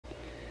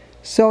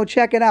So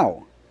check it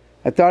out.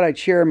 I thought I'd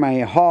share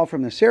my haul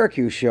from the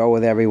Syracuse show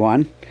with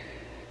everyone.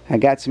 I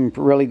got some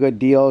really good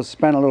deals,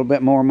 spent a little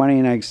bit more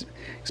money than I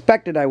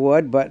expected I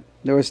would, but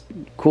there was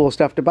cool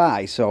stuff to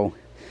buy. So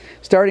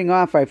starting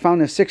off, I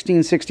found the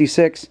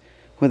 1666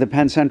 with a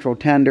Penn Central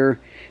tender,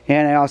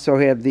 and I also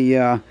have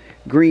the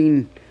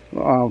green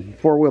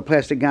four-wheel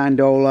plastic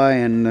gondola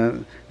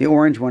and the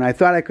orange one. I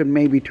thought I could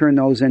maybe turn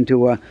those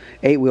into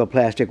eight-wheel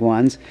plastic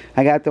ones.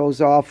 I got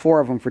those, all four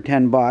of them, for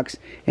 $10,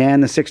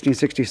 and the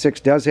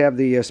 1666 does have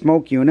the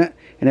smoke unit,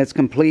 and it's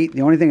complete.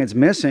 The only thing it's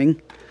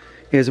missing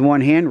is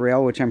one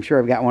handrail, which I'm sure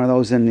I've got one of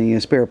those in the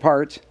spare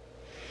parts.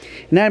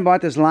 And then I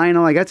bought this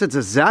Lionel. I guess it's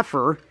a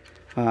Zephyr.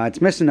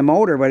 It's missing the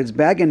motor, but it's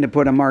begging to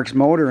put a Marx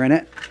motor in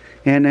it,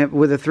 and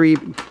with the three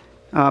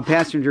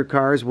passenger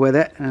cars with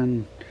it.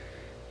 And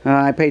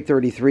I paid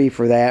 $33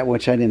 for that,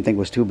 which I didn't think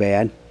was too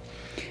bad.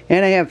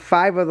 And I have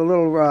 5 of the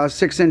little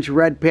 6-inch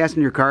red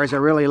passenger cars. I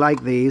really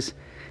like these.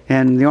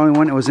 And the only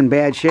one that was in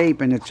bad shape,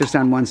 and it's just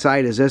on one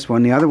side, is this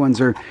one. The other ones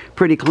are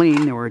pretty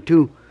clean. There were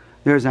 2.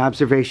 There's an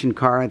observation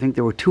car. I think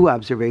there were 2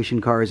 observation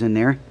cars in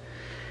there.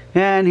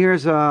 And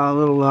here's a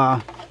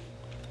little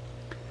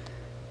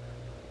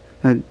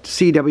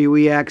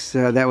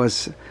CWEX that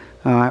was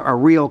a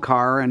reel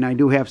car. And I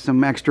do have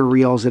some extra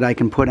reels that I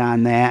can put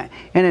on that.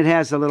 And it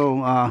has a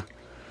little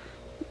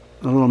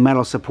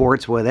metal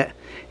supports with it.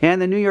 And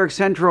the New York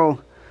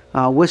Central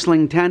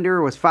whistling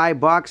tender was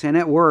 $5, and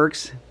it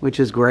works,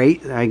 which is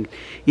great. I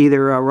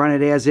either run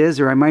it as is,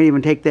 or I might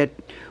even take that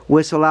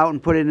whistle out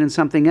and put it in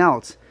something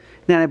else.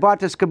 Then I bought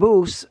this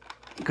caboose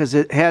because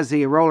it has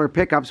the roller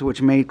pickups,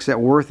 which makes it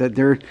worth it.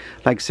 They're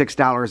like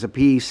 $6 a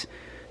piece,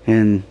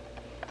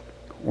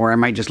 or I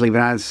might just leave it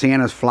on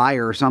Santa's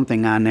flyer or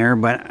something on there,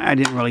 but I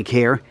didn't really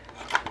care.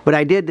 But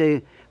I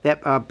did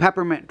that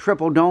peppermint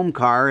triple dome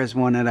car is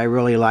one that I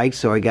really like,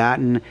 so I got.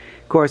 And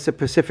of course the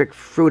Pacific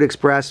Fruit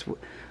Express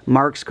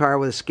Marx car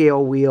with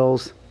scale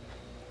wheels.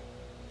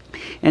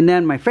 And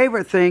then my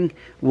favorite thing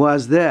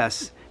was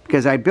this,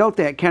 because I built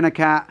that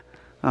Kennecott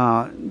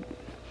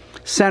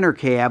center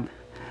cab.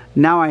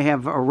 Now I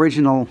have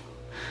original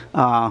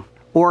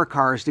ore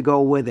cars to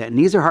go with it, and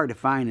these are hard to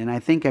find, and I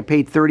think I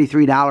paid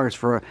 $33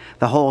 for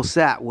the whole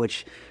set,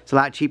 which is a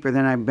lot cheaper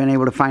than I've been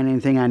able to find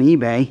anything on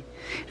eBay.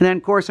 And then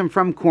of course I'm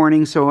from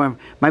Corning, so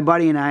my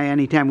buddy and I,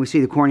 anytime we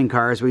see the Corning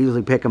cars, we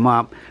usually pick them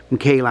up from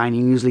K-Line.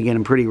 You usually get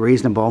them pretty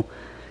reasonable.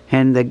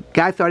 And the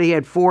guy thought he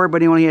had 4,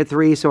 but he only had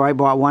 3, so I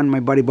bought 1.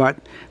 My buddy bought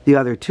the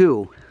other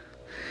 2.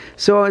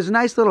 So it was a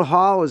nice little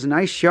haul. It was a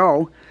nice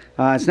show.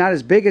 It's not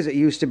as big as it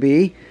used to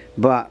be,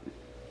 but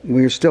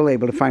we were still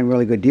able to find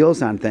really good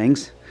deals on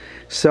things.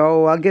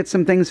 So I'll get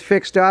some things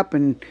fixed up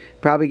and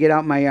probably get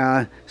out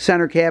my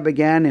center cab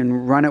again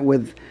and run it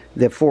with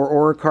the 4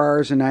 ore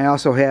cars. And I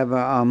also have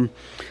a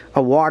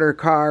water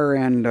car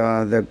and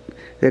the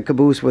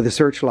caboose with a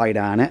searchlight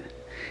on it.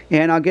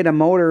 And I'll get a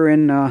motor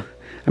in.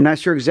 I'm not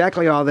sure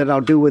exactly all that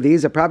I'll do with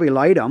these. I'll probably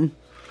light them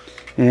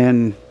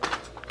and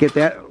get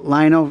that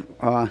Lionel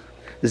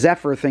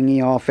Zephyr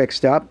thingy all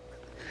fixed up.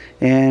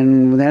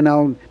 And then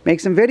I'll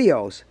make some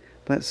videos.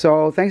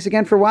 So thanks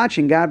again for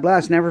watching. God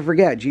bless. Never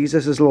forget,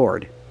 Jesus is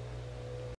Lord.